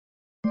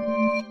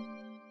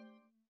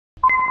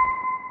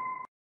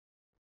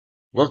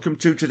Welcome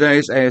to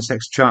today's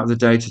ASX chart of the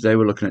day. Today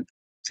we're looking at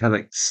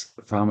Telix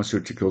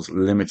Pharmaceuticals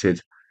Limited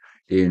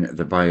in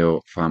the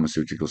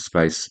biopharmaceutical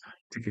space.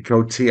 Ticker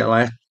code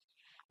TLX,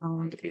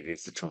 and it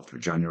is the 12th of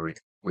January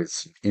with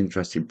some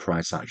interesting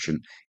price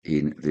action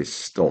in this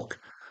stock.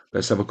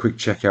 Let's have a quick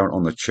check out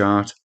on the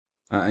chart.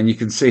 And you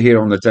can see here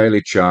on the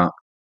daily chart,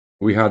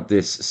 we had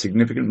this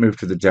significant move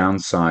to the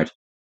downside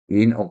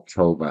in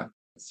October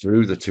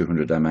through the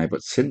 200 MA,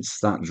 but since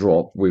that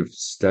drop, we've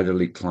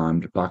steadily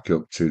climbed back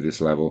up to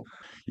this level.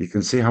 You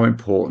can see how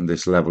important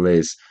this level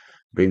is,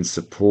 being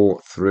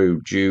support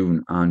through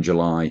June and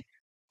July,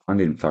 and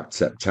in fact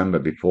September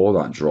before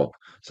that drop.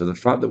 So the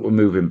fact that we're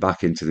moving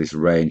back into this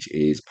range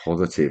is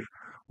positive.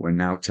 We're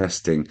now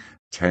testing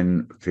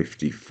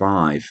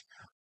 1055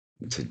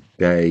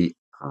 today,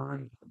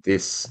 and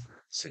this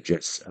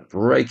suggests a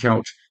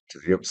breakout to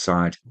the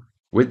upside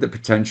with the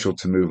potential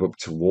to move up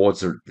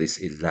towards this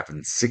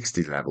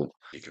 1160 level.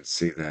 You can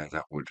see there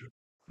that would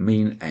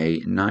mean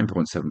a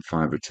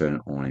 9.75 return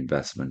on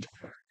investment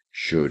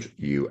should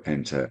you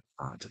enter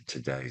at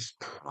today's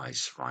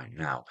price right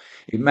now.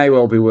 It may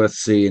well be worth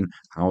seeing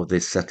how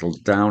this settles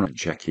down and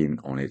check in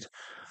on it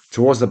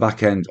towards the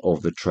back end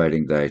of the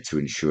trading day to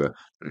ensure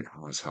that it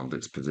has held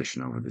its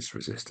position over this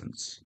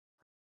resistance.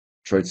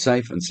 Trade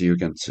safe and see you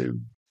again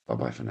soon. Bye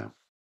bye for now.